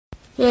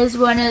He's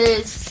one of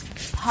these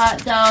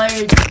hot dollar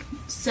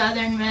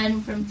southern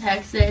men from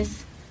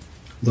Texas.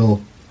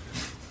 Well,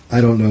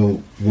 I don't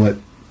know what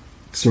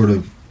sort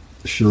of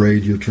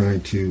charade you're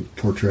trying to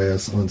portray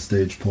us on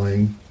stage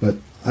playing, but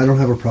I don't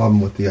have a problem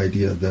with the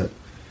idea that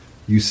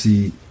you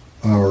see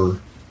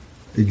our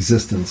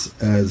existence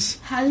as...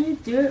 How do you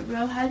do it,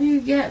 bro? How do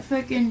you get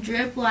fucking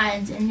drip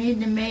lines and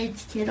need the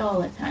maid's kit all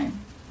the time?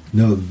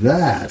 No,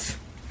 that...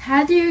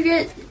 How do you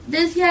get...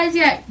 This guy's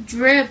got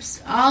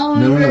drips all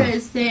over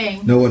his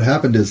thing. No, what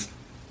happened is...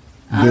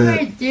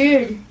 Alright,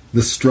 dude.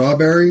 The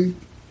strawberry,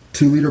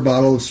 2-liter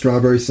bottle of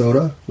strawberry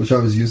soda, which I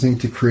was using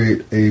to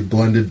create a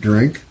blended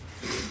drink.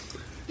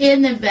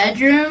 In the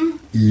bedroom?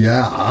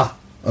 Yeah,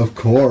 of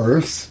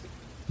course.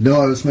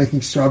 No, I was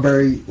making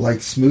strawberry, like,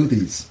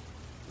 smoothies.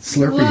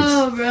 Slurpees.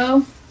 Whoa,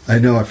 bro. I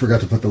know, I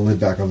forgot to put the lid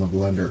back on the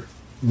blender.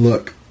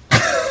 Look.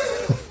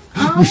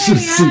 Oh you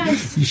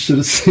should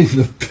have seen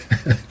the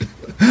bed.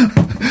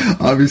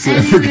 Obviously,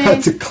 anyway, I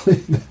forgot to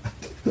clean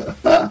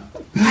that.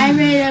 I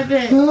made up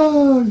a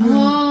whole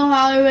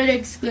Hollywood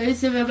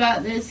exclusive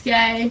about this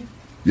guy.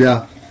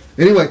 Yeah.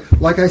 Anyway,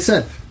 like I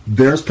said,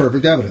 there's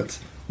perfect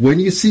evidence. When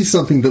you see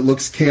something that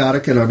looks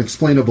chaotic and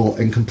unexplainable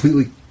and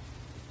completely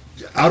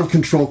out of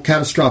control,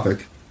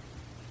 catastrophic,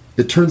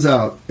 it turns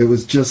out it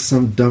was just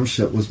some dumb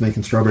shit was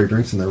making strawberry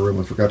drinks in their room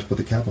and forgot to put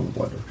the cap on the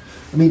blender.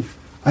 I mean,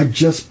 I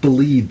just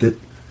believe that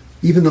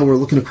even though we're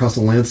looking across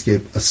a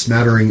landscape, a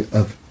smattering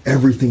of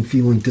everything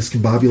feeling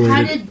discombobulated,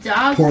 how did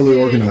dog poorly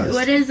food, organized.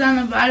 What is on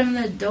the bottom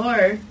of the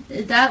door?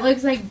 That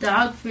looks like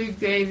dog food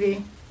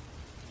gravy.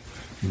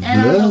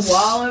 And on the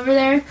wall over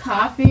there,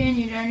 coffee, and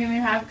you don't even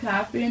have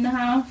coffee in the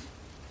house?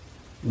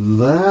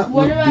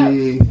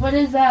 What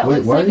is that?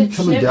 Wait, why are you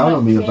coming down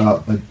on me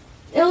about...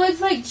 It looks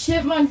like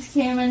chipmunks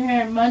came in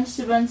here and munched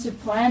a bunch of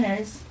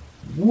planters.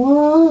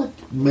 What?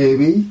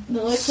 Maybe. It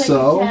looks like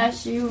a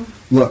cashew.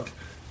 Look,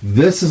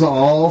 this is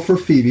all for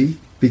Phoebe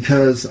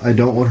because I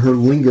don't want her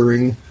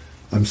lingering.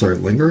 I'm sorry,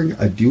 lingering?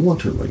 I do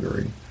want her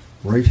lingering.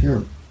 Right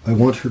here. I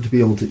want her to be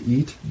able to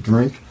eat,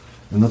 drink,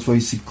 and that's why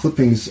you see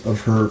clippings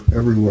of her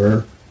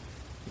everywhere.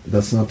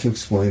 That's not to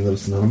explain that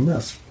it's not a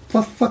mess.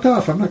 Fuck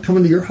off. I'm not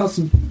coming to your house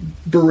and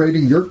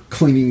berating your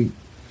cleaning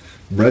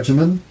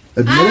regimen.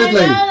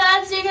 Admittedly. I know,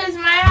 that's because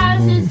my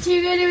house is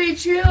too good to be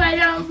true. I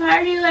don't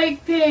party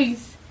like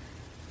pigs.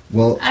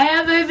 Well, I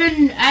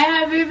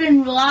have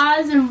even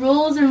laws and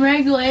rules and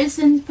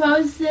regulations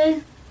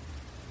posted.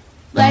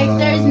 Like,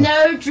 there's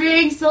no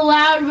drinks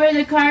allowed where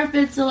the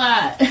carpet's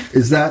allowed.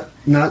 Is that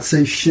not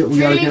say shit we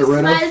gotta get rid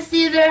of? Drinks must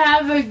either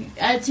have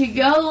a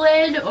to-go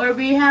lid or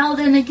be held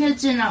in the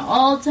kitchen at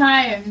all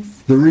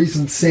times. The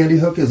reason Sandy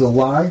Hook is a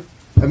lie?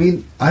 I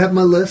mean, I have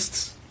my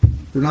lists.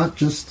 They're not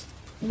just...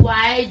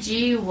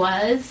 YG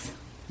was?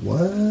 What?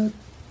 What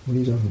are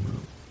you talking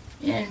about?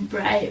 In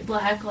bright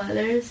black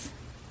letters.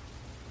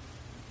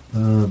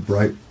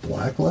 Bright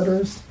black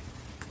letters?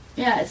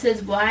 Yeah, it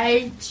says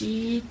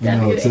YGWASC.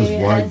 No, it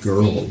says Y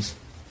girls.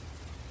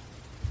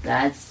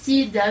 That's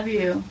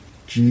CW.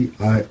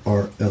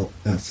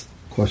 GIRLS?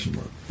 Question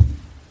mark.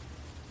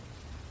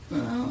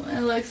 Well,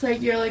 it looks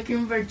like you're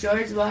looking for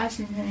George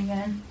Washington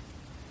again.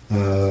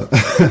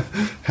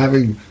 Have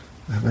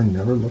I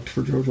never looked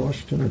for George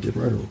Washington? I did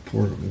write a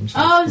report on him.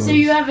 So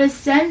you have a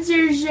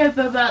censorship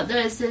about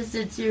the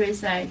assisted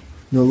suicide.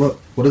 No, look.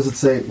 What does it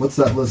say? What's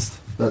that list?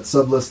 That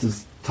sub-list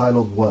is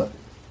titled what?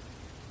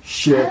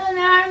 Shit. I don't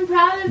know. I'm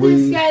proud of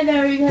this guy,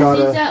 though, because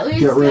he's at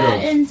least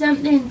gotten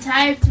something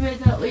typed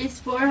with at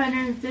least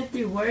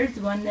 450 words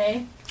one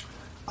day.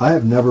 I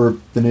have never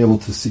been able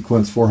to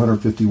sequence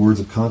 450 words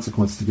of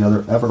consequence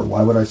together, ever.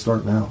 Why would I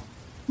start now?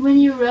 When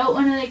you wrote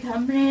one of the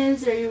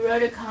companies, or you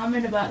wrote a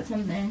comment about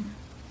something.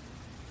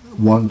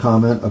 One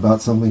comment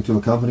about something to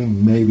a company,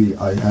 maybe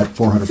I had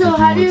 450 words. So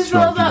how do you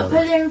feel about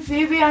putting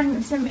Phoebe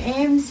on some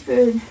Ames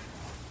food?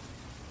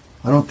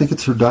 I don't think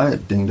it's her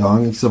diet, ding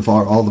dong, except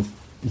for all the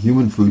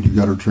human food you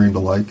got her trained to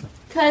like.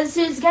 Because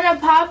she's gonna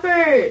pop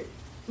her.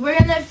 We're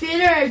gonna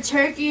feed her a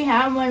turkey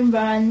Hamlin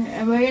bun,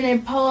 and we're gonna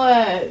pull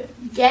a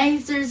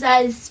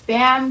gangster-sized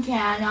Spam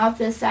can off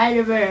the side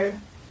of her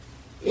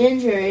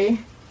injury.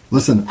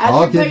 Listen,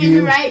 I'll give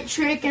you the right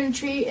trick and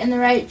treat and the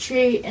right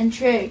treat and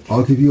trick.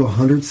 I'll give you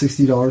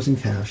 $160 in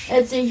cash.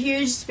 It's a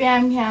huge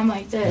Spam cam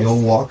like this.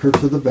 You'll walk her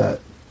to the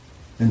vet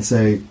and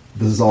say,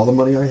 "This is all the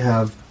money I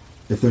have.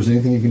 If there's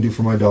anything you can do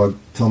for my dog,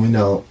 tell me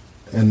now."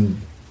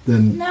 And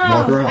then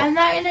walk her out. I'm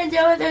not going to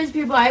deal with those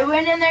people. I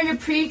went in there to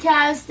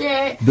precast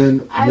it. Then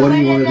what do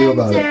you want to do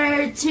about it? I went in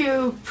there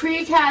to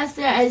precast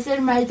it. I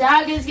said, my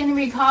dog is going to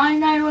be calling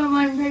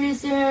 911 pretty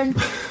soon.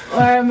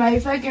 Or my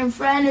fucking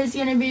friend is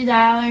going to be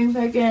dialing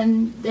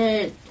fucking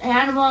the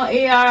animal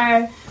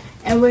ER.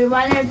 And we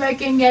want to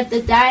fucking get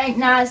the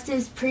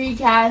diagnostics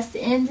precast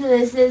into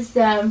the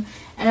system.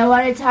 And I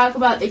want to talk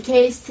about the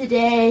case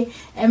today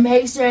and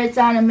make sure it's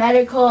on a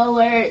medical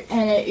alert,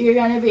 and you're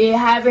going to be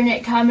having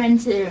it come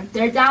into.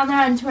 They're down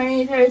there on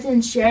 23rd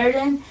and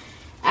Sheridan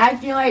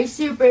acting like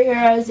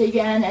superheroes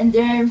again and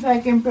doing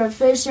fucking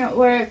proficient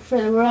work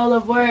for the world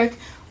of work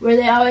where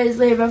they always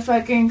leave a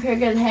fucking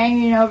cricket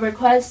hanging over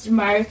question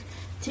mark.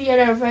 to get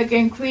our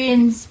freaking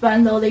queens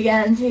bundled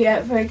again to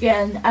get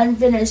freaking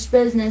unfinished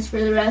business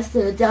for the rest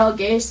of the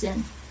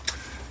delegation.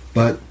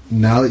 But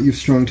now that you've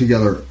strung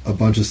together a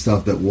bunch of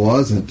stuff that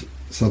wasn't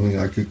something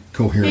I could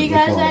coherently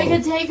because follow. I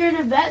could take her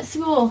to vet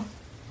school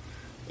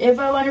if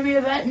I want to be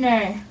a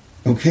veterinary.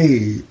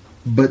 Okay,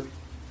 but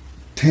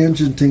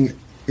tangenting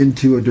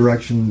into a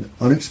direction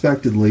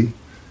unexpectedly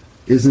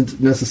isn't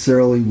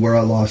necessarily where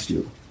I lost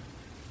you.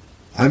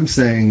 I'm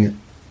saying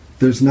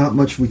there's not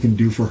much we can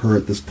do for her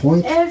at this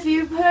point. If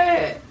you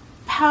put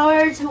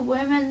power to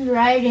women's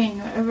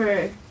writing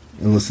over,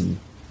 And listen,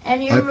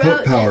 and you I wrote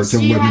put power that to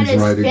she had a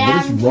women's writing.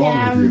 What is spam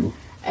wrong with you?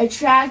 cam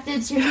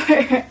attracted to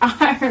her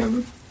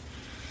arm,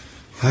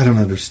 I don't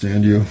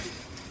understand you.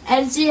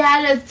 and she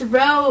had a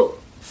throat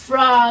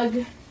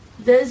frog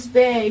this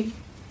big,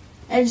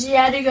 and she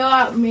had to go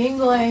out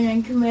mingling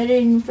and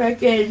committing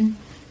frickin'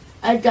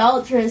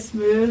 adulterous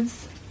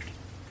moves.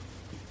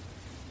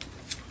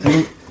 I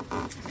don't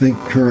think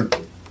current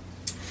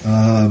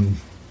I'm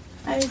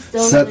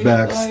still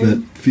setbacks really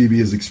that Phoebe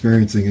is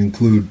experiencing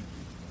include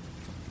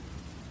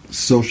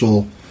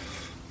social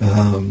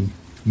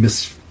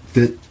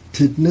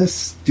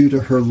misfitedness due to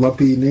her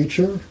lumpy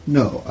nature.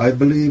 No, I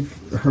believe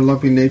her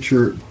lumpy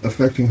nature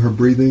affecting her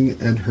breathing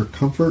and her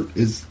comfort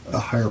is a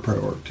higher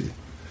priority.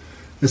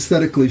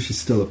 Aesthetically, she's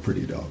still a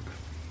pretty dog.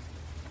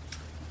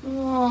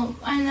 Well,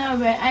 I know,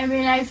 but I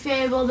mean, I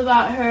fabled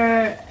about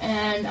her,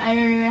 and I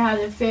don't even have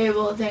the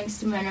fable thanks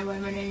to men and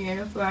women in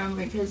uniform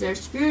because they're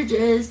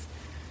Scrooges.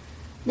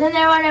 Then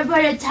they want to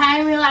put a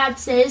time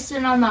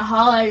relapsation on the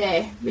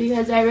holiday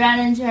because I ran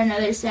into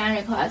another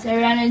Santa Claus. I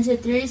ran into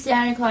 3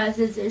 Santa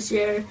Clauses this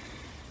year,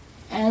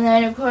 and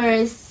then of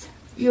course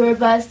you were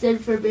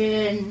busted for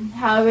being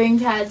Halloween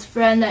Cat's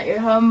friend at your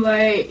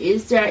homeboy,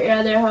 Easter at your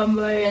other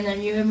homeboy, and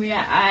then you and me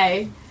at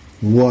I.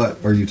 What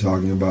are you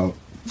talking about?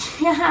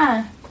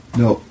 Yeah.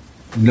 No,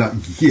 not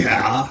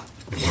yeah.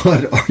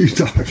 What are you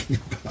talking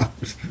about?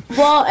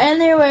 Well,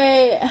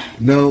 anyway,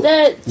 No,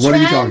 the what are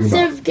you talking chance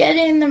about? of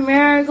getting the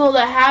miracle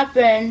to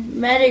happen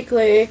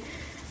medically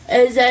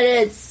is that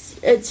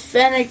it's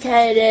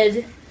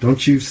finicated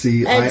Don't you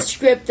see? and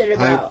scripted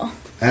about.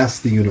 I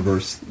asked the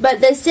universe. But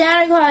the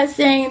Santa Claus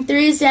thing,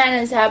 3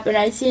 Santas happened.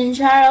 I seen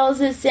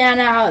Charles as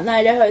Santa out in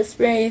Idaho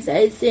Springs.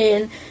 I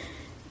seen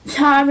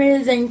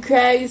Tommy's and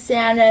Craig's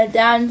Santa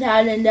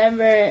downtown in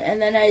Denver, and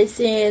then I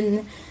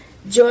seen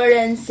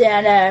Jordan's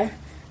Santa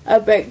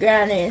up at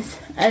Granny's.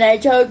 And I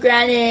told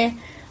Granny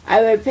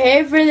I would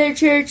pay for their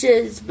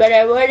churches, but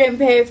I wouldn't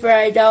pay for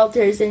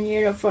idolaters in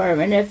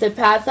uniform. And if the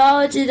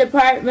pathology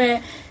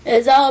department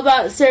is all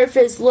about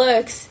surface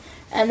looks,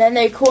 and then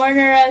they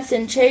corner us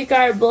and take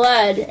our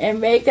blood and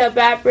make up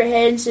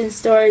apprehension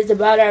stories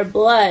about our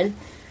blood,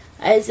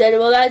 I said,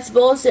 well, that's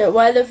bullshit.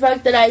 Why the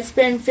fuck did I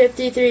spend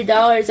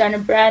 $53 on a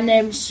brand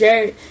name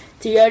shirt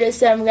to go to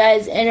some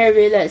guy's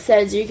interview that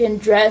says you can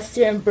dress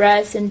to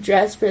impress and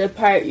dress for the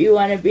part you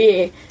want to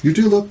be? You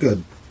do look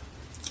good.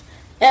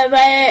 If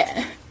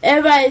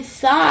I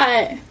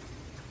thought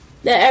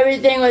that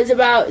everything was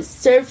about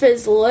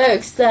surface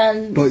looks,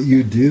 then But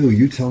you do.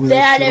 You tell me they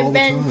that shit hadn't all the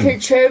been time.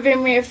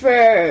 perturbing me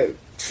for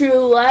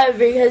true love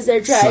because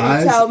they're trying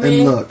Size to tell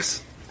me and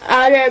looks.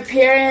 outer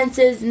appearance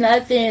is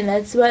nothing.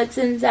 That's what's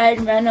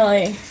inside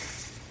mentally.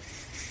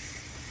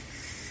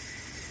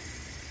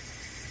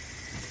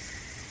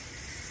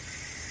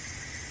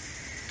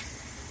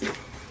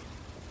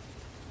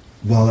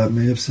 While that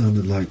may have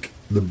sounded like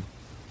the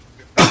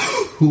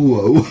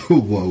whoa,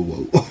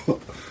 whoa,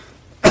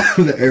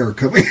 the air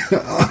coming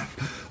out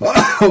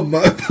of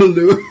my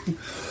balloon,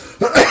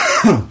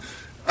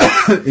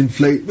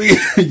 inflate me.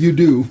 You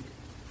do.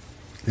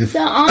 If So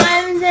all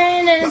I'm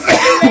saying is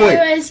somebody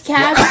Wait. was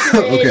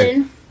castrated.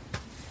 Okay.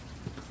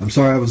 I'm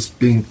sorry I was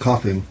being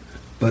coughing,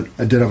 but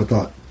I did have a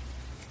thought.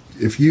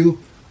 If you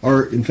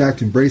are in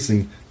fact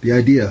embracing the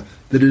idea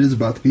that it is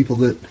about the people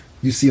that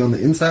you see on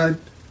the inside,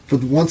 for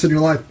the once in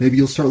your life, maybe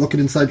you'll start looking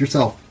inside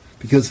yourself.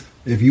 Because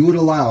if you would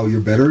allow your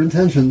better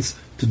intentions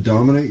to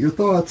dominate your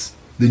thoughts,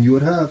 then you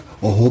would have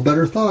a whole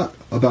better thought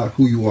about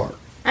who you are.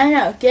 I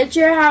know. Get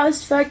your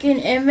house fucking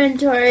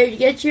inventoried.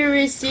 Get your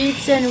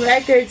receipts and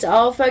records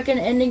all fucking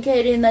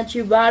indicating that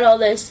you bought all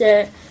this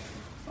shit.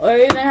 Or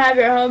even have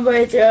your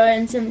homeboy throw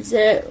in some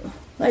shit.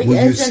 Like, Will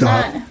you isn't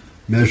stop that...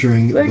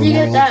 measuring Where'd the you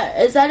world? get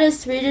that? Is that a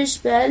Swedish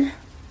bed?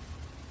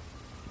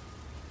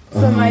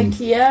 From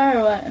IKEA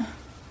or what?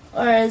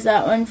 Or is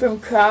that one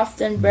from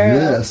Croft and Barrow?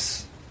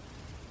 Yes.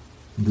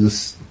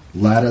 This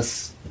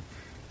lattice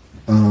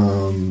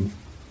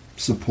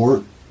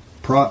support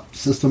prop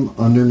system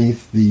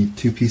underneath the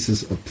 2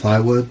 pieces of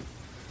plywood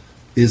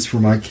is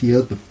from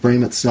IKEA. The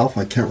frame itself,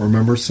 I can't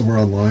remember, somewhere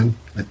online.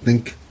 I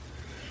think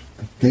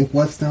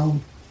West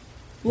Elm.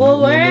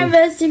 Well, we're Remember?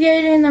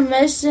 investigating the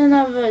mission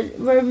of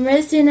we're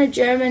missing a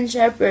German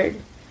Shepherd.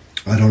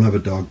 I don't have a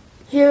dog.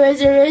 He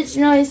was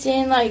originally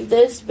seen like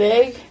this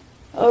big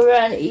over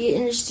on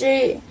Eaton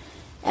Street,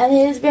 and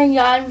he's been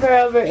gone for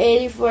over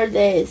 84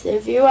 days.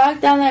 If you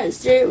walk down that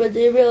street, would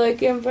you be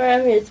looking for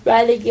him? He's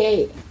by the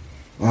gate.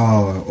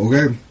 Oh,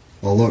 okay.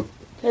 I'll look.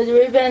 Because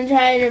we've been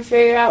trying to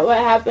figure out what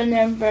happened to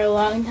him for a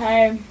long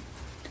time.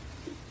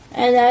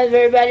 And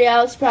everybody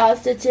else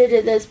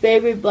prostituted this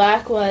baby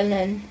black one,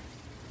 and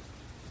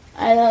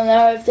I don't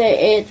know if they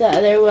ate the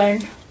other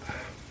one.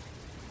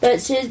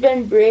 But she's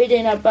been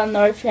breeding up on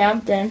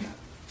Northampton.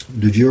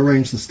 Did you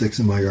arrange the sticks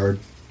in my yard?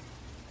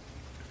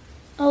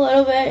 A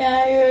little bit,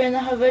 yeah. You're gonna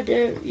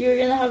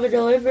have a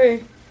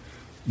delivery.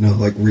 No,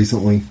 like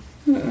recently?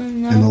 No.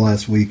 In the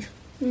last week?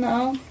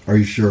 No. Are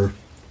you sure?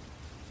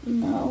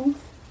 No.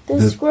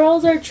 The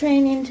squirrels are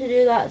training to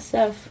do that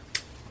stuff.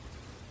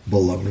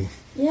 Baloney.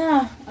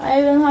 Yeah, I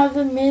even have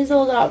the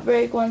measles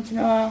outbreak once in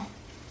a while.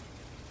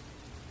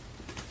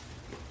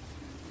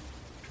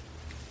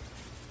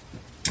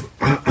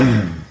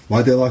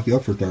 Why'd they lock you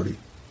up for 30?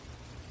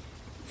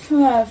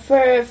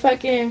 For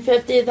fucking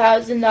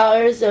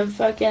 $50,000 of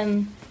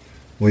fucking...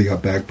 Well, you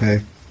got back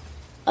pay?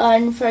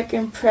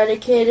 Unfucking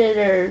predicated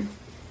or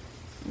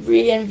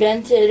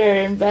reinvented or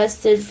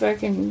invested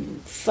fucking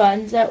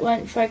funds that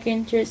went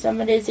fucking through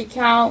somebody's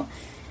account.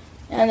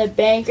 And the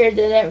banker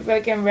didn't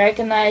fucking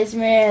recognize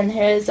me, and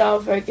his all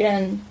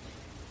fucking...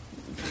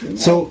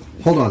 So,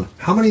 hold on.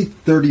 How many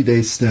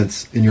 30-day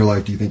stints in your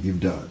life do you think you've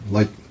done?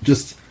 Like,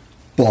 just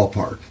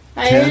ballpark.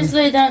 10? I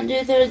usually don't do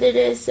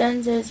 30-day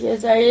stints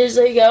because I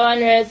usually go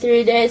under a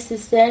 3-day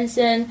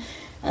suspension,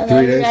 and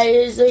then I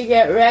usually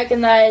get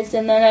recognized,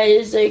 and then I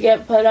usually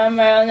get put on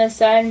my own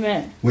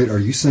assignment. Wait, are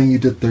you saying you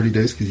did 30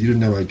 days because you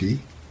didn't have ID?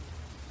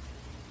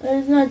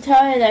 There's no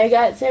telling. I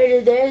got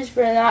 30 days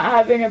for not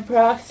having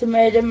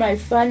approximated my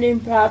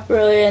funding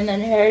properly and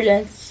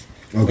inheritance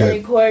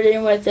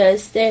according with the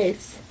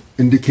estates.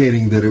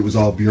 Indicating that it was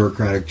all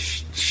bureaucratic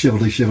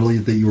shivelly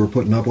that you were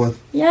putting up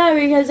with? Yeah,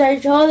 because I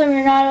told them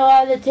you're not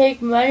allowed to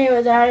take money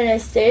without an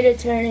estate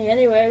attorney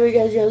anyway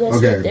because you'll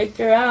just get dicked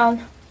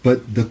around.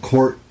 But the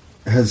court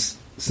has,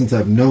 since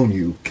I've known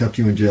you, kept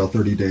you in jail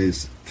 30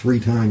 days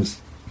 3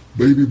 times.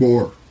 Maybe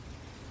more.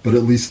 But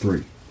at least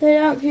 3. They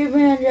don't keep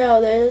me in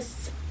jail. They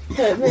just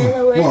put me in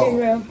the waiting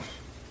room.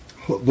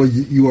 Well,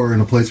 you are in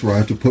a place where I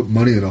have to put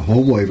money in a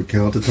HomeWave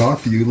account to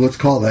talk to you. Let's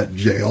call that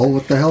jail.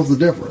 What the hell's the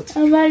difference?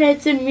 Oh, man,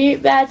 it's a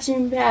meat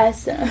batching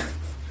pass.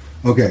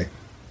 Okay,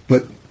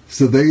 but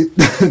so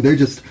they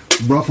just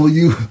ruffle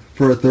you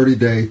for a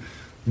 30-day.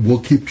 We'll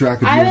keep track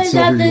of you and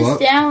sober you up. I was at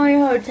the Stanley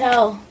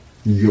Hotel.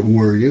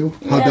 Were you?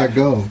 How'd that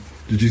go?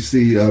 Did you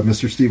see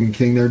Mr. Stephen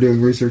King there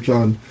doing research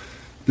on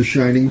The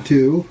Shining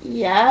 2?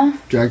 Yeah.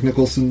 Jack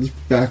Nicholson's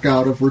back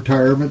out of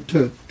retirement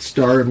to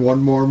star in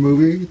one more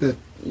movie that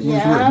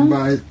was written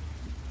by...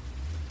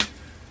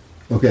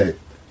 Okay,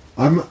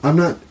 I'm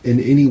not in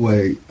any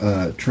way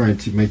trying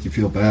to make you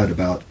feel bad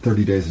about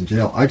 30 days in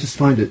jail. I just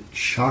find it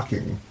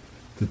shocking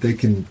that they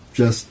can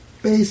just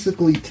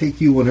basically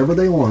take you whenever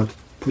they want,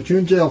 put you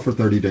in jail for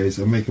 30 days,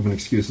 and make them an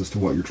excuse as to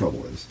what your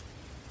trouble is.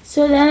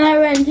 So then I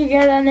went to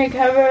get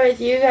undercover with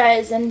you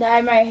guys and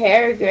dye my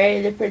hair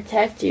gray to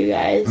protect you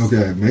guys.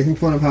 Okay, making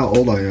fun of how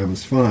old I am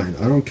is fine.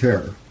 I don't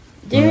care.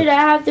 Dude, I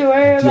have to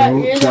worry about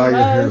you the most. Don't dye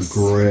your hair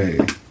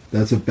gray.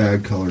 That's a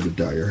bad color to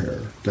dye your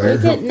hair.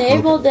 Look at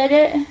Nabel did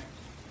it.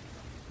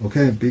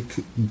 Okay,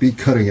 be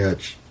cutting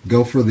edge.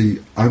 Go for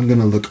the I'm going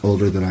to look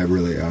older than I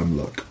really am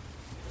look.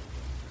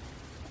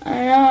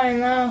 I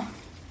know.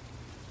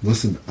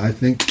 Listen, I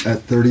think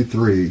at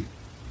 33,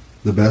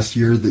 the best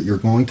year that you're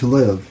going to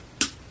live,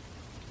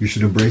 you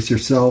should embrace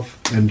yourself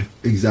and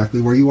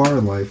exactly where you are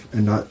in life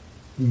and not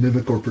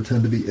mimic or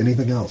pretend to be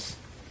anything else.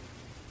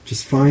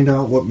 Just find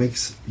out what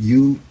makes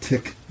you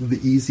tick the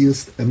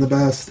easiest and the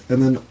best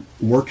and then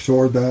work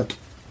toward that.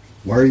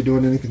 Why are you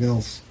doing anything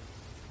else?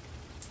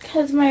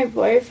 Because my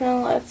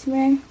boyfriend left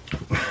me.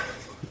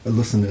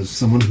 Listen, as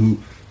someone who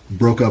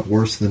broke up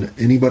worse than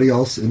anybody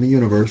else in the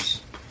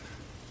universe,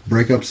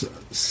 breakups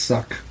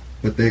suck,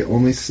 but they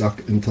only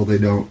suck until they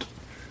don't.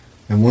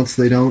 And once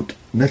they don't,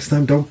 next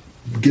time don't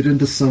get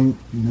into some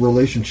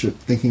relationship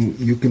thinking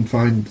you can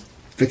find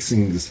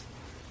fixings.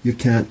 You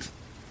can't.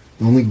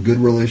 The only good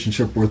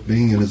relationship worth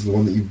being in is the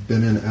one that you've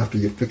been in after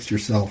you fixed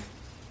yourself.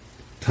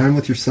 Time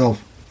with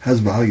yourself has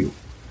value.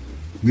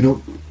 We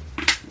don't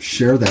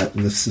share that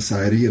in this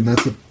society, and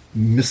that's a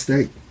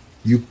mistake.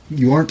 You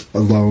aren't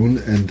alone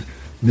and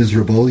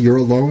miserable. You're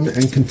alone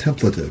and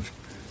contemplative.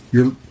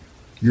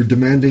 You're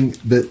demanding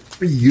that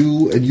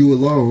you and you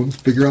alone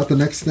figure out the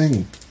next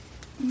thing.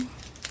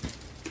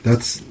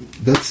 That's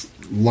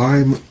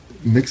lime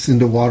mixed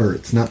into water.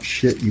 It's not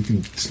shit you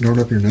can snort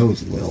up your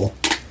nose, Lil.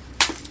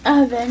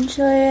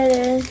 Eventually it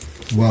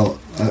is. Well,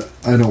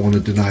 I don't want to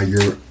deny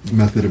your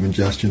method of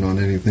ingestion on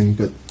anything,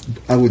 but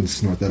I wouldn't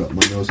snort that up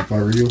my nose if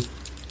I were you.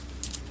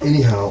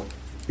 Anyhow,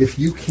 if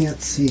you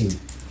can't see,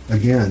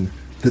 again,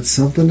 that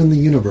something in the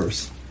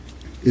universe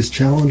is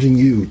challenging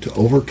you to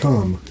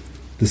overcome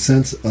the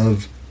sense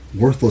of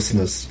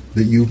worthlessness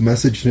that you've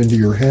messaged into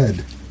your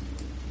head,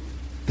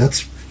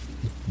 that's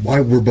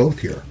why we're both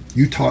here.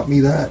 You taught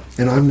me that,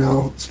 and I'm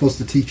now supposed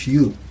to teach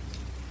you.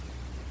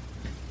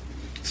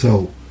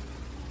 So,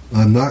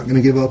 I'm not going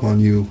to give up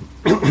on you.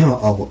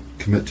 I'll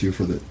commit to you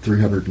for the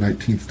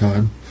 319th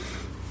time.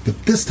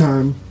 But this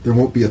time, there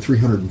won't be a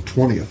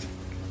 320th.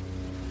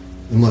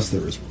 Unless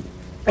there is one.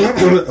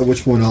 At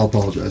which point I'll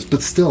apologize.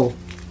 But still,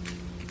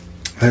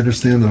 I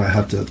understand that I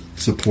have to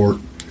support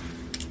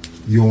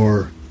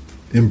your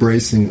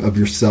embracing of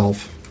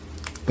yourself,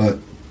 but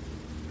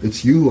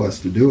it's you who has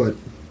to do it.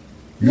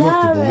 You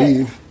have to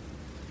believe.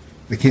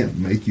 I can't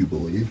make you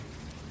believe.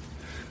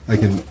 I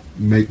can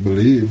make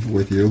believe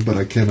with you, but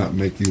I cannot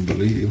make you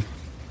believe.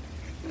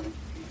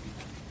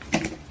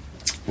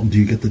 Do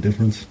you get the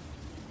difference?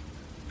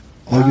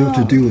 All you have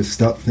to do is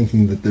stop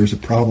thinking that there's a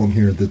problem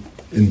here that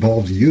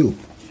involves you.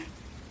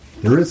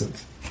 There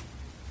isn't.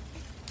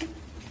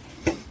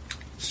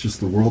 It's just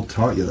the world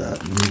taught you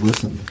that, and you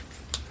listened.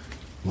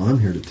 Well, I'm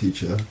here to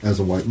teach you as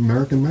a white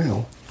American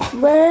male.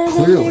 Where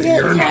did you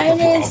get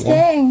Chinese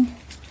thing?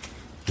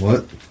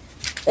 What?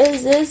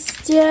 Is this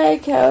G.I.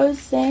 Joe's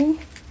thing?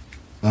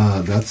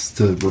 That's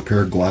to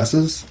repair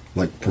glasses,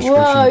 like prescription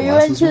glasses. Whoa, you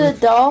went to the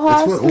doll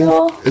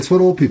hospital? It's what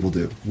old people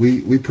do.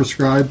 We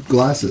prescribe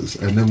glasses,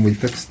 and then we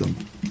fix them.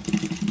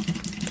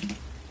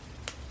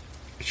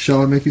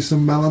 Shall I make you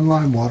some melon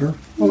lime water?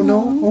 No. Oh,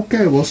 no?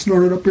 Okay, we'll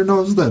snort it up your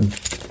nose then.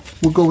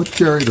 We'll go with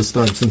cherry this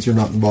time, since you're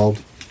not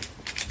involved.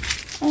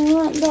 I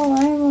want the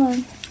lime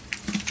one.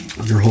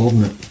 You're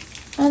holding it.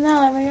 I know,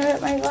 let me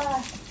get my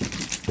glass.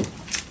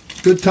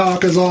 Good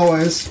talk, as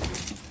always.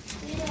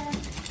 Yeah.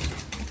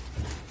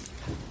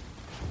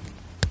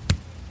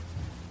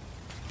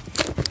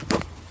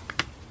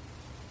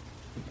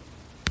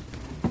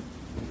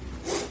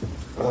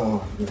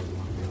 Oh,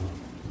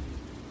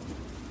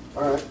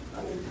 all right.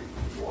 I need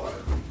water.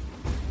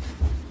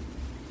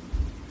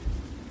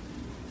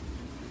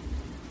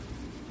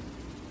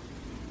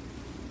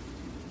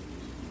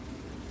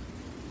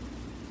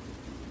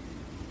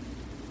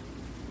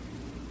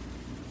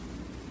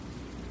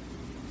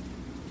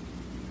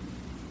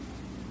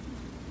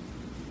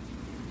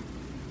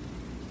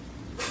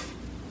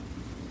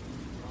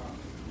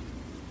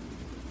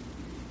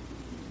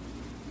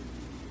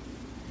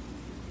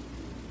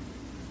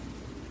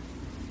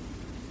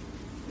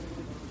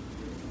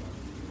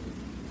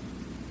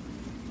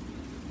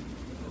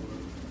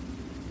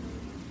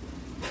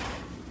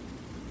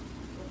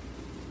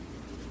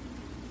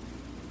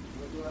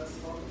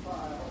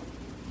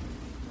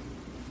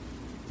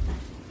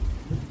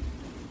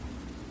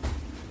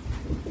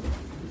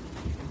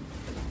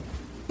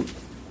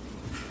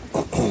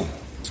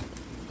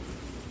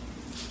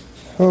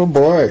 Oh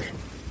boy.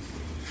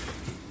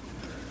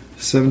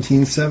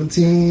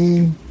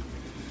 1717.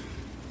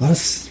 That's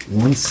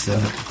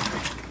 17.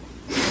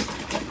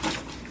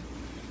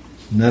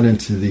 Not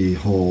into the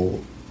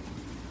whole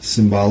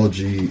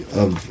symbology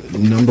of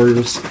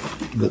numbers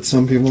that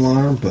some people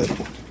are, but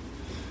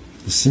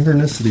the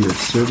synchronicity of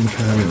certain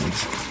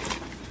patterns,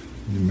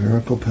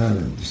 numerical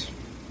patterns,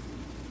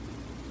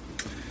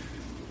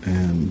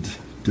 and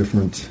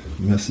different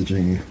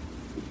messaging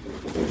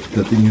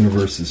that the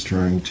universe is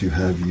trying to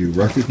have you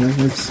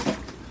recognize.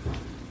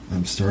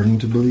 I'm starting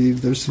to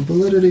believe there's some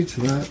validity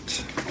to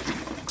that.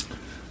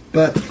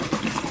 But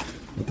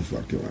what the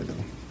fuck do I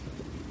know?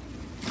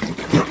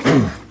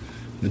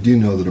 I do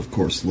know that, of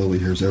course, Lilly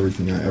hears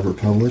everything I ever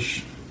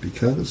publish,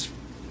 because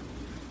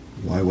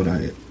why would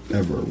I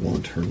ever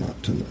want her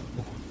not to know?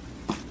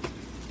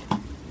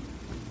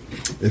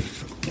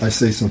 If I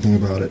say something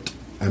about it,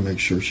 I make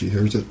sure she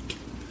hears it.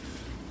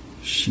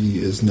 She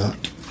is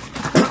not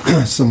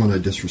someone I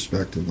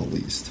disrespect in the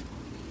least.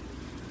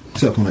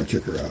 Except when I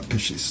kick her out,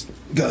 because she's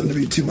gotten to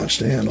be too much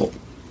to handle.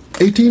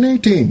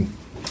 1818.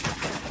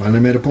 Finally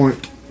made a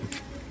point.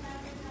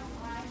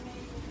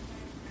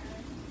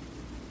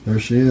 There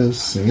she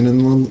is, singing in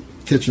the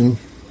kitchen.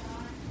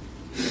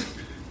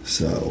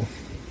 So,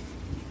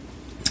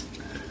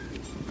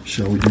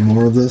 shall we do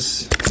more of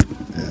this?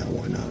 Yeah,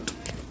 why not?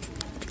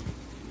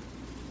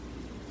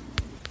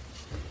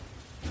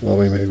 Well,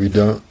 we may be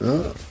done.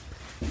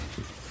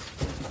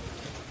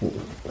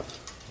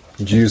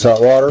 Did you use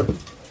hot water?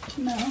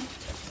 No.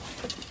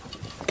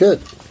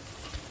 Good.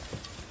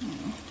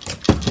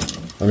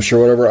 I'm sure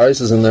whatever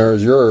ice is in there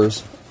is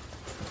yours.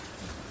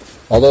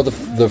 Although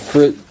the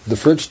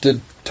fridge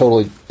did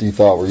totally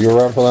de-thaw. Were you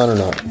around for that or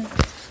not?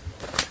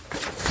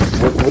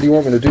 What do you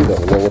want me to do, though?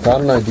 Well,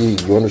 without an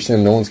ID, you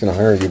understand no one's going to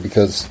hire you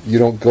because you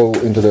don't go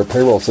into their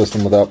payroll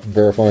system without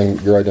verifying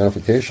your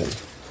identification.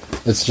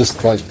 It's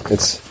just like,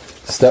 it's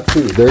step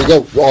 2. There you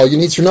go. All you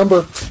need is your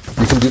number.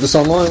 You can do this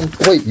online.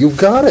 Wait, you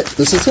got it.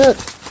 This is it.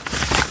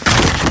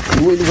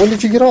 When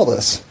did you get all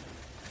this?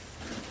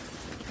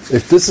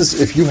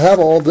 If you have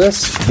all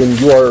this, then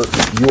you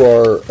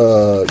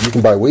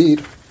can buy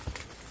weed.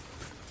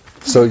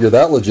 So you're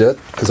that legit,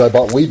 because I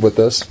bought weed with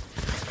this.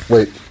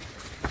 Wait,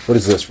 what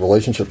is this?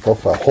 Relationship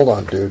profile. Hold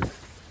on, dude.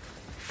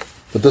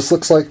 But this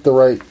looks like the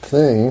right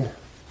thing.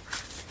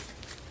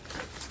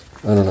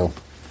 I don't know.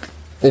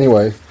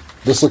 Anyway,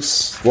 this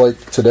looks like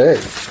today.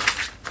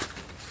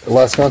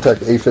 Last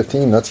contact,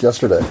 8:15, that's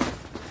yesterday.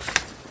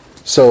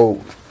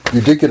 So,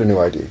 you did get a new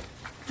ID?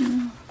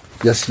 No.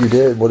 Yes, you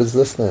did. What is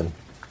this then?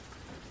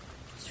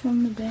 It's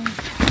from the bank.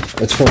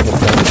 It's from the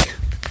bank.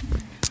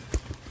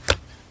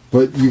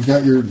 But you've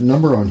got your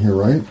number on here,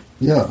 right?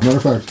 Yeah, matter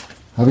of fact,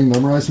 Having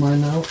memorized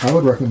mine now, I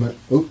would recommend...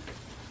 Oh.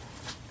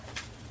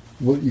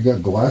 What, you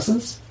got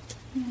glasses?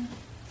 Yeah.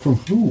 From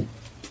who?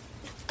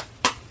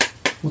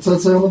 What's that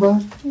say on the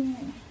back? Yeah.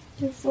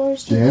 They're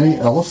forced. Danny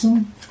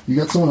Ellison? You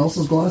got someone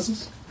else's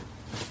glasses?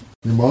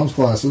 Your mom's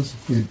glasses.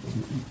 You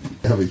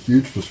have a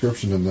huge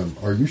prescription in them.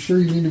 Are you sure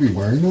you need to be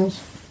wearing those?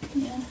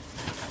 Yeah.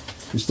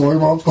 You stole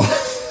your mom's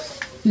glasses?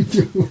 You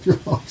do with your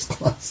mom's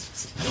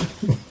glasses.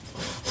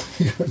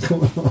 You got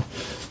going on.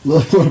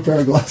 Look, you want a pair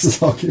of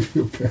glasses? I'll give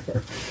you a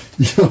pair.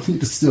 You don't need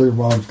to steal your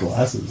mom's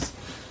glasses.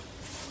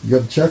 You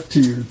got to check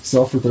to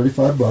yourself for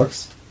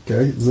 $35.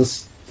 Okay, is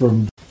this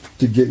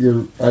to get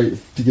your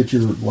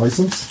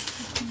license?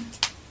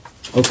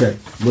 Okay,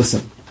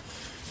 listen.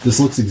 This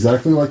looks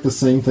exactly like the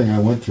same thing I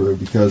went through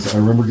because I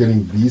remember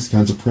getting these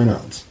kinds of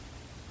printouts.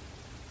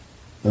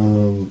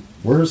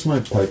 Where's my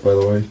pipe, by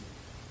the way?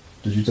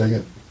 Did you take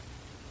it?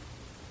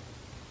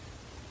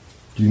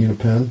 Do you need a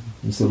pen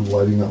instead of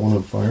lighting that one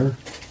on fire?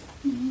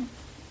 Mm-hmm.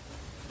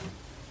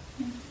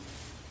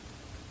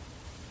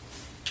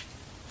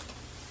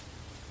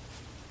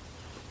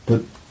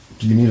 But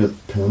do you need a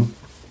pen?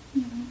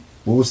 Mm-hmm.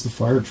 What was the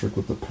fire trick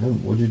with the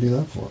pen? What did you do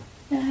that for?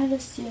 It had a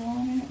seal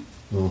on it.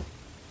 Oh.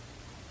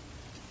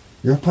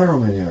 You're a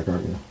pyromaniac,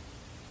 aren't you?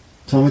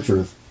 Tell me the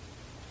truth.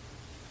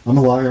 I'm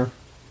a liar.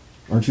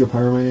 Aren't you a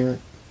pyromaniac?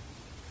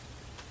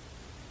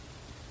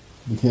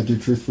 You can't do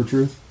truth for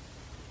truth?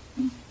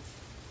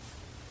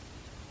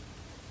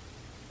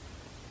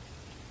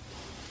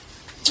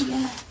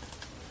 Yeah.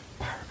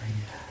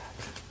 Pyromaniac.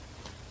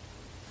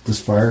 Does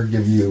fire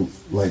give you,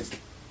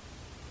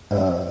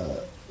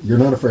 you're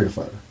not afraid of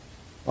fire,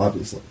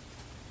 obviously.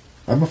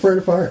 I'm afraid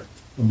of fire.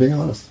 I'm being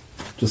honest.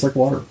 Just like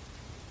water.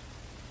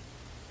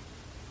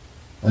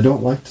 I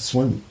don't like to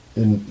swim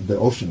in the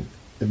ocean.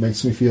 It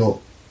makes me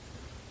feel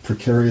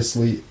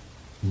precariously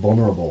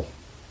vulnerable.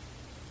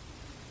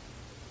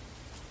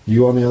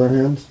 You, on the other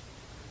hand,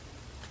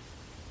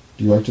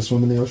 do you like to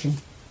swim in the ocean?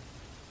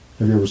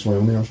 Have you ever swam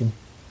in the ocean?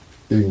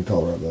 Being in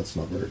Colorado, that's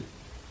not very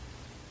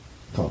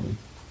common.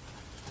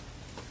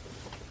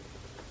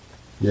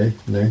 Yay?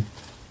 Nay?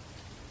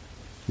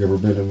 You ever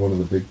been in one of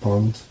the big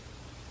ponds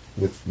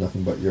with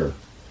nothing but your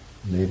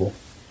navel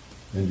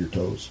and your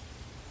toes?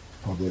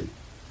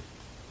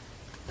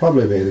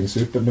 Probably a bathing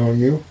suit, but knowing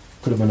you,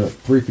 could have been a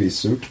three-piece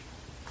suit.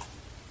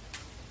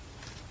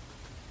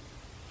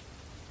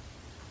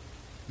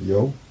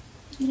 Yo?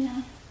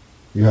 Yeah.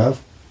 You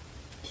have?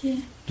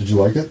 Yeah. Did you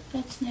like it?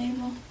 That's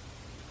navel.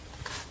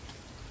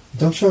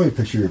 Don't show me a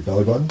picture of your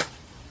belly button.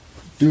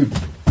 Dude,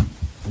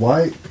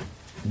 why...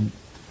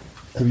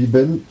 Have you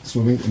been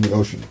swimming in the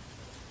ocean?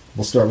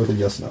 We'll start with a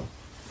yes, no.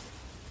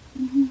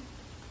 Mm-hmm.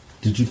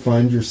 Did you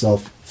find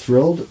yourself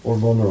thrilled or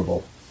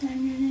vulnerable?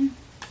 Sign your name.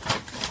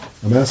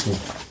 I'm asking.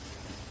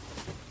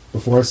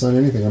 Before I sign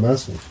anything, I'm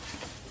asking.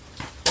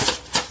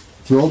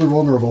 Thrilled or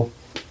vulnerable?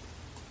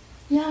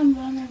 Yeah, I'm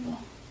vulnerable.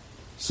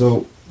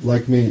 So,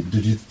 like me,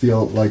 did you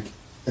feel like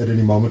at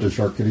any moment a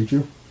shark could eat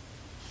you?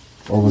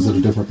 Or was it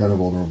a different kind of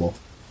vulnerable?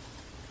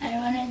 I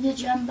wanted to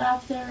jump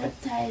off the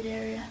riptide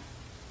area.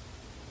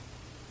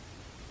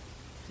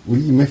 Were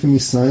you making me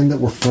sign that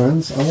we're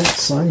friends? I won't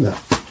sign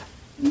that.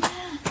 Yeah.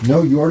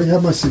 No, you already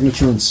have my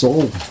signature and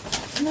sold.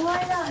 No,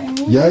 I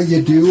don't. Yeah,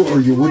 you do, or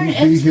you wouldn't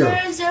be here.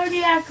 It's for a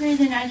zodiac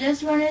reason. I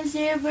just want to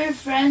see if we're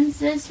friends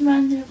this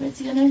month, if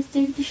it's going to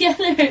stick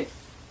together.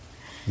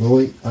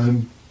 Lily,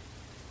 I'm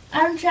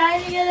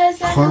trying to get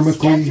us on the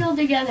schedule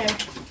together.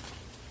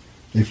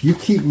 If you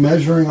keep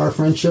measuring our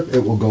friendship,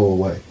 it will go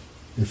away.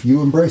 If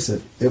you embrace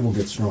it, it will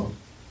get strong.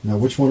 Now,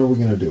 which one are we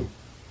going to do?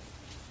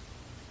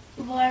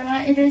 Well, I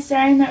want you to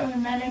sign that we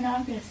met in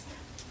August.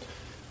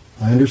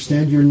 I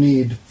understand your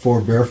need for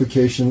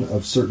verification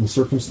of certain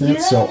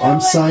circumstance, so know I'm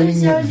what signing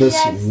the it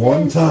this zodiac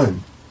one says.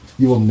 time.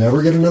 You will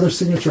never get another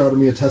signature out of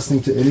me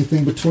attesting to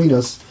anything between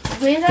us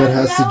that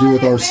has to do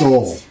with our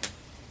soul.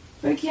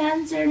 For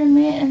Cancer to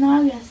meet in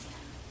August.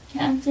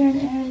 Cancer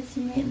and Aries to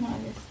meet in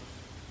August.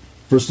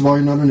 First of all,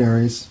 you're not an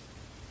Aries.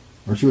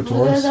 Aren't you a We'll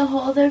Taurus? get a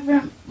whole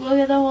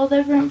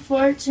different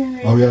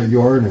fortune. Oh yeah,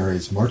 you are an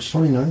Aries. March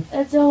 29th?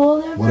 It's a whole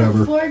different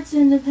Whatever.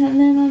 fortune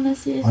depending on the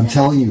season. I'm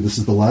telling you, this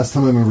is the last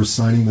time I'm ever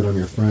signing that I'm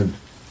your friend.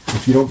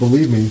 If you don't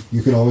believe me,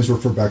 you can always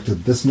refer back to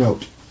this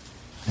note.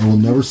 I will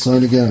never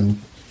sign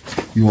again.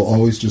 You will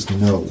always just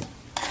know.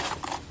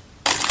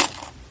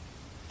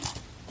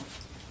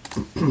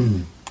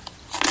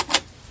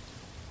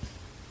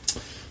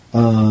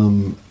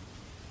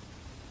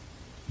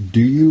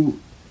 Do you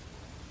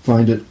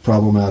find it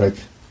problematic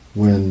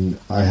when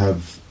I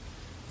have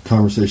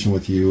conversation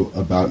with you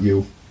about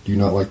you? Do you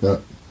not like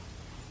that?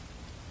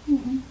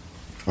 Mm-hmm.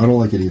 I don't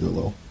like it either,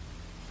 Lil.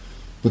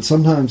 But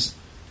sometimes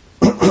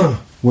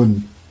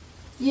when...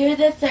 You're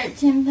the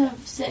 13th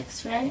of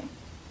 6, right?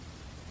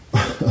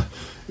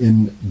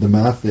 in the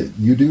math that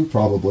you do,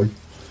 probably.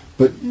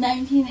 But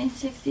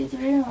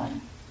 1963 or what?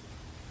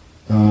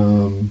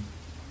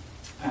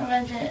 Or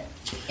was it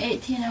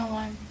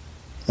 1801?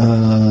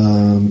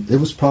 It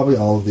was probably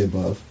all of the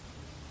above.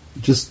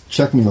 Just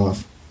check me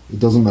off. It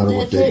doesn't matter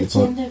what date you The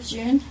put. 13th of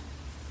June?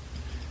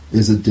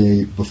 is a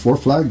day before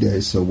Flag Day.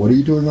 So what are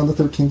you doing on the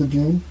 13th of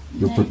June?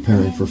 You're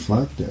preparing for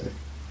Flag Day.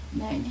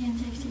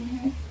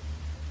 1963. You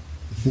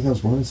think I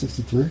was born in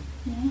 63?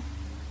 Yeah. What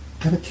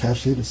kind of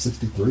cash date does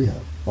 63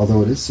 have?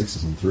 Although it is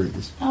 6s and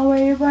 3s. Oh, were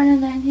you born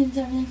in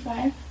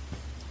 1975?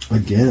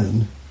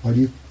 Again, why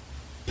do you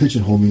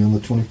pigeonhole me on the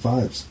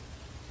 25s?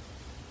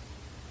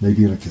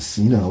 Maybe in a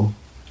casino.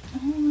 I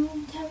don't know.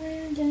 Tell me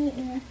your date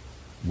here.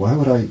 Why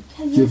would I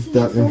give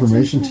that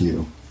information to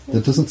you?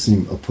 That doesn't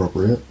seem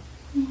appropriate.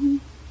 Mm-hmm.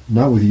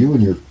 Not with you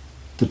and your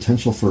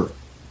potential for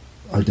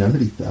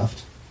identity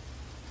theft.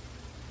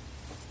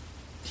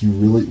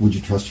 Would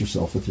you trust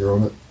yourself with your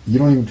own? You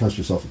don't even trust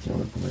yourself with your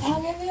own information.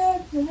 I'll give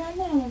you the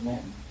rundown of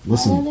it.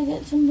 Listen. I had to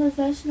get some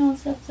professional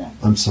stuff done.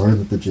 I'm sorry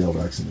that the jail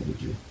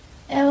vaccinated you.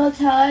 It will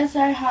tell us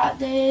our hot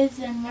days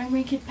and when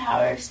we could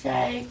power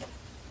strike.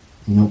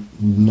 Nope,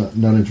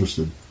 not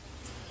interested.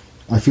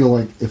 I feel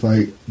like if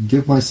I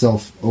give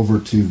myself over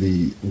to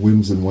the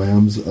whims and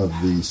whams of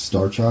the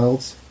Star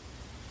Childs,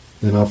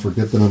 then I'll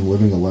forget that I'm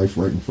living a life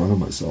right in front of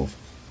myself.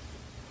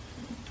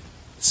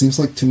 It seems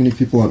like too many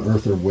people on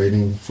Earth are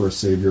waiting for a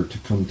savior to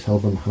come tell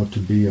them how to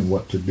be and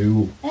what to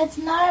do. It's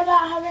not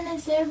about having a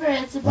savior,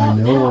 it's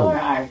about power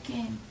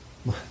arcing.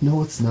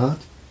 No, it's not.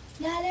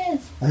 Yeah, it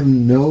is. I have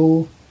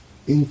no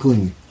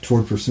inkling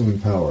toward pursuing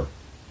power.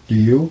 Do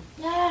you?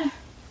 Yeah.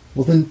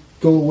 Well, then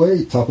go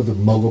away, top of the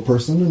mogul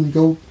person, and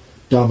go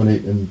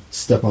dominate and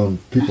step on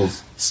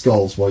people's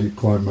skulls while you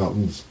climb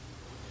mountains.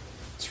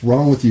 What's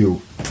wrong with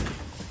you?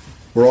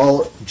 We're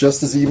all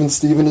just as even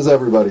Steven as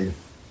everybody.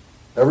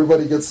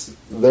 Everybody gets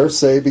their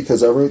say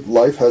because every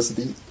life has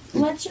the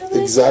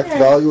exact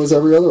value as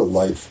every other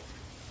life.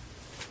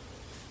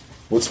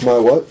 What's my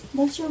what?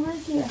 What's your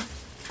birth year?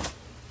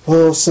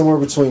 Oh, somewhere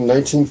between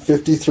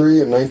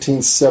 1953 and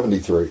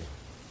 1973.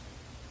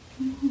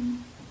 Mm-hmm.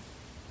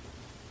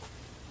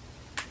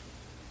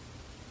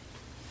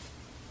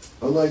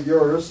 Unlike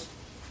yours,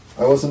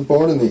 I wasn't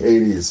born in the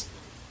 80s.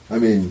 I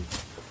mean,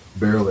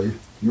 barely.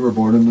 You were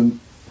born in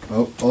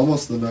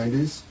almost the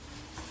 90s.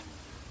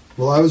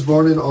 Well, I was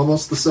born in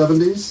almost the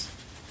 70s.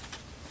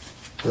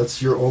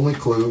 That's your only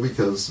clue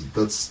because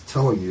that's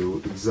telling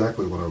you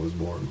exactly when I was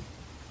born.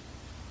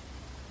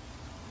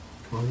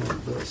 Come on,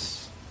 like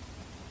this.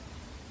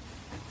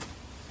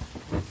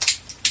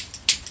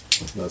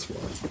 That's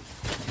why.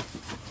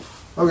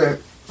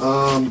 Okay.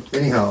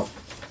 Anyhow,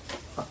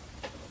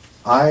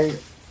 I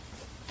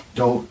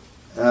don't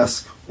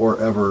ask or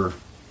ever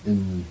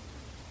in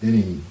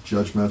any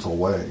judgmental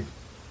way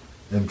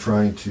am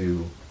trying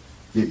to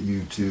get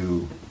you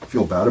to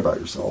feel bad about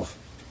yourself.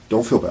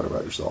 Don't feel bad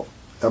about yourself.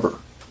 Ever.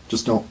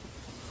 Just don't.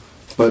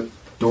 But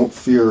don't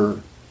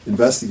fear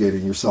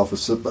investigating yourself,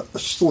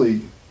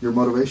 especially your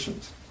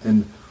motivations.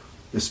 And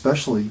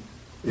especially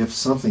if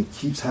something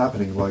keeps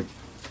happening, like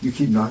you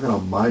keep knocking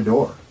on my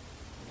door.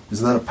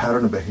 Isn't that a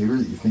pattern of behavior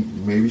that you think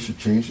you maybe should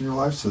change in your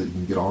life so that you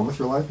can get on with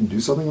your life and do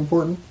something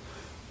important?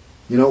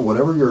 You know,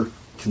 whatever your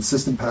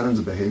consistent patterns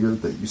of behavior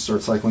that you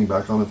start cycling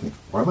back on and think,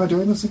 why am I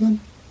doing this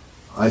again?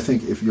 I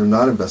think if you're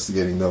not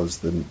investigating those,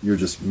 then you're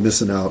just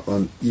missing out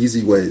on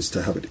easy ways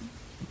to have a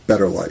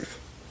better life.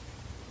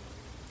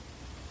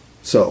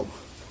 So,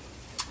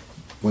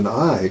 when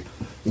I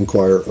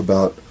inquire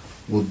about,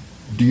 well,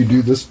 do you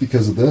do this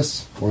because of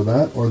this or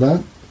that or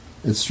that?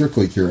 It's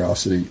strictly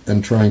curiosity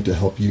and trying to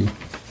help you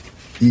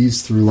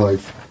ease through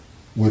life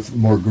with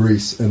more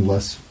grease and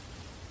less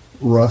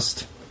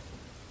rust.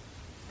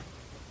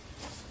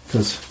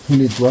 Because who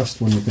needs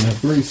rust when you can have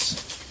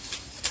grease?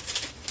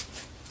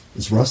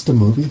 Is Rust a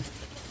movie?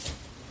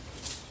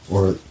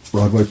 Or a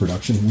Broadway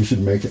production? We should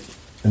make it.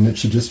 And it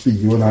should just be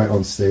you and I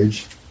on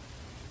stage,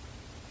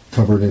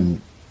 covered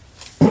in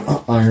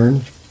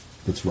iron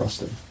that's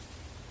rusting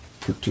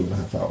for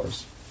 2.5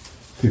 hours.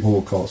 People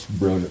will call us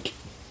brilliant.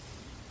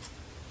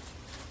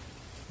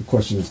 The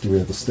question is, do we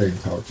have the staying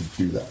power to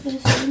do that?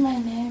 Just say my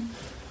name.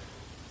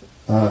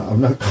 I'm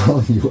not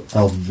calling you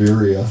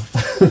Alveria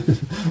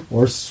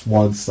or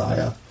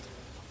Swansaya.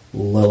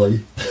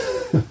 Lilly.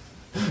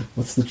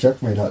 What's the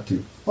check made out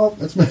to? Oh,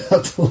 it's made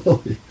out to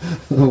Lilly.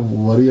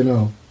 What do you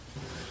know?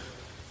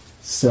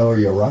 So, are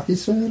you a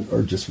Rockies fan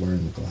or just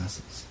wearing the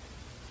glasses?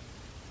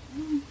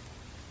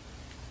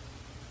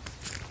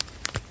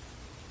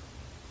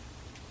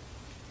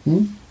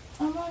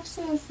 I'm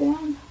actually a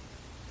fan.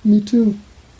 Me too.